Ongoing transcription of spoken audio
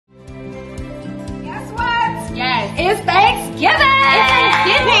It's Thanksgiving! It's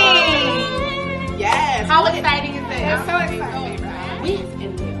Thanksgiving! Yes. How exciting is It's that? so exciting.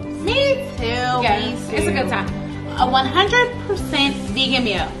 Me too. Yes, Me too. it's a good time. A 100% vegan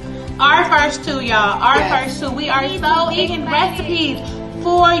meal. Our first two, y'all. Our first two. We are so vegan recipes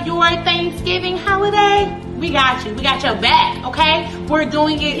for your Thanksgiving holiday. We got you. We got your back, okay? We're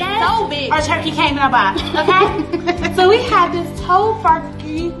doing it so big. Our turkey came in a box, okay? So we have this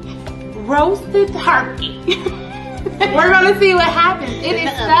Tofurky roasted turkey. We're gonna see what happens. It is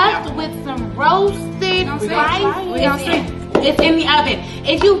stuffed with some roasted rice. It's in the oven.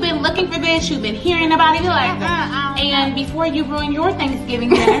 If you've been looking for this, you've been hearing about it, you're like, and before you ruin your Thanksgiving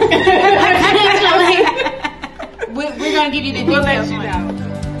dinner, we're gonna give you the details. We'll let you know.